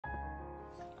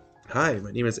Hi,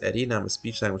 my name is Eddie and I'm a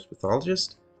speech language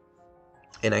pathologist,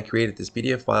 and I created this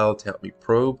PDF file to help me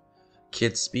probe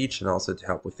kids' speech and also to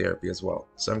help with therapy as well.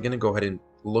 So I'm going to go ahead and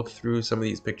look through some of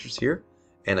these pictures here,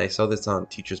 and I saw this on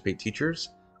Teachers Pay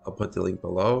Teachers. I'll put the link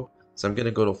below. So I'm going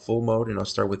to go to full mode and I'll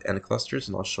start with N clusters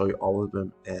and I'll show you all of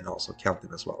them and also count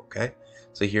them as well, okay?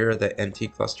 So here are the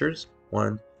NT clusters: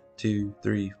 1, 2,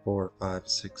 3, 4, 5,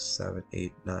 6, 7,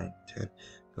 8, 9, 10,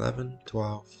 11,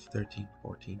 12, 13,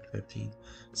 14, 15,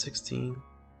 16,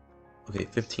 okay,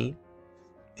 15.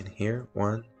 And here,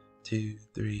 1, 2,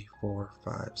 3, 4,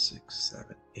 5, 6,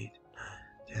 7, 8,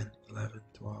 9, 10, 11,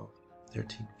 12,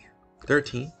 13,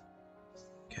 13.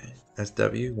 Okay, that's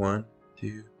W. 1,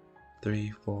 2,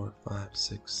 3, 4, 5,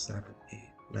 6, 7, 8,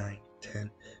 9,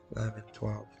 10, 11,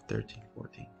 12, 13,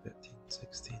 14, 15,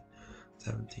 16,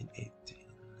 17, 18.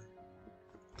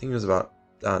 I think it was about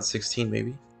 16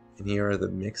 maybe. And here are the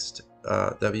mixed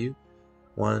W.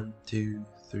 1, 2,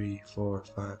 3, 4,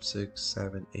 5, 6,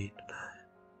 7, 8, 9,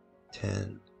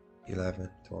 10, 11,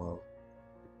 12,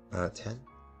 10.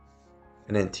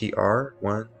 And then TR,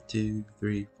 1, 2,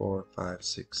 3, 4, 5,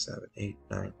 6, 7, 8,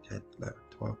 9, 10, 11,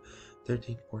 12,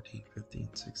 13, 14, 15,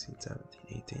 16, 17,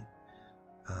 18.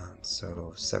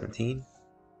 So 17.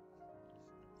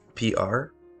 PR,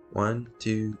 1,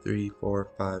 2, 3, 4,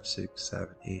 5, 6, 7,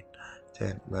 8, 9,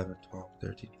 10, 11, 12,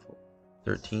 13,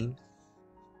 13.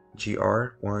 GR,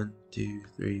 1, 2,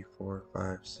 3, 4,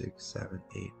 5, 6, 7,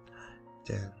 8, 9,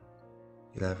 10,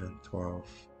 11, 12,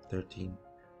 13,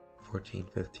 14,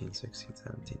 15, 16,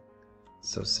 17.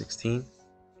 So 16.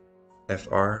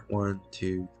 FR, 1,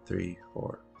 2, 3,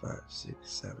 4, 5, 6,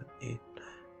 7, 8, 9,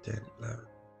 10, 11,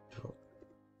 12.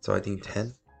 So I think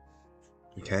 10.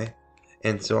 Okay.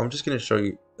 And so I'm just going to show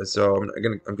you. So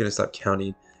I'm gonna stop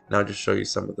counting and I'll just show you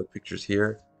some of the pictures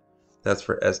here. That's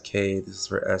for SK. This is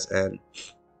for SN.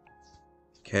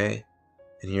 Okay.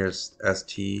 And here's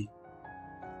ST,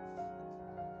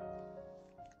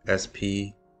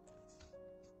 SP,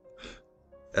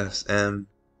 SM,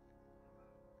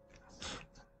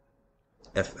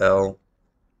 FL,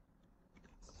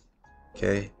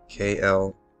 okay,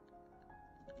 KL,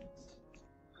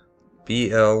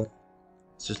 BL.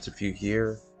 It's just a few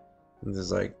here. And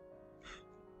there's like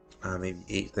maybe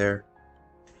 8 there.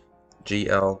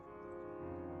 GL,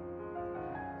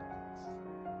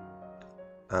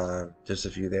 just a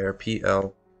few there.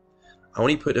 PL. I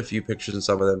only put a few pictures in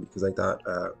some of them because I thought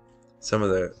some of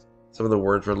the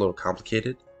words were a little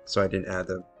complicated, so I didn't add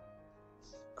them.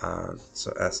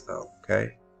 So SL.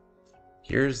 Okay.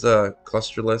 Here's the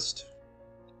cluster list.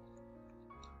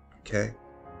 Okay.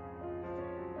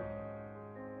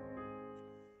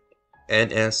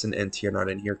 NS and NT are not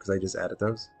in here because I just added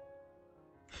those.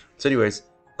 So anyways,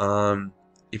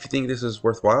 if you think this is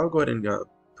worthwhile, go ahead and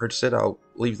purchase it. I'll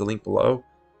leave the link below.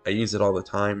 I use it all the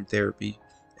time in therapy,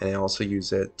 and I also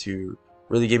use it to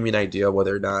really give me an idea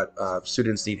whether or not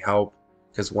students need help,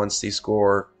 because once they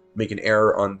make an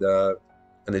error on the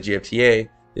GFTA,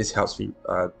 this helps me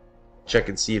check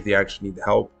and see if they actually need the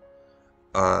help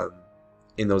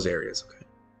in those areas. Okay.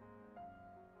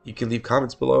 You can leave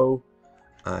comments below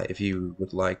if you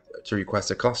would like to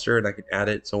request a cluster, and I can add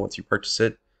it. So once you purchase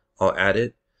it, I'll add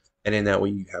it, and in that way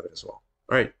you have it as well.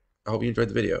 All right. I hope you enjoyed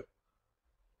the video.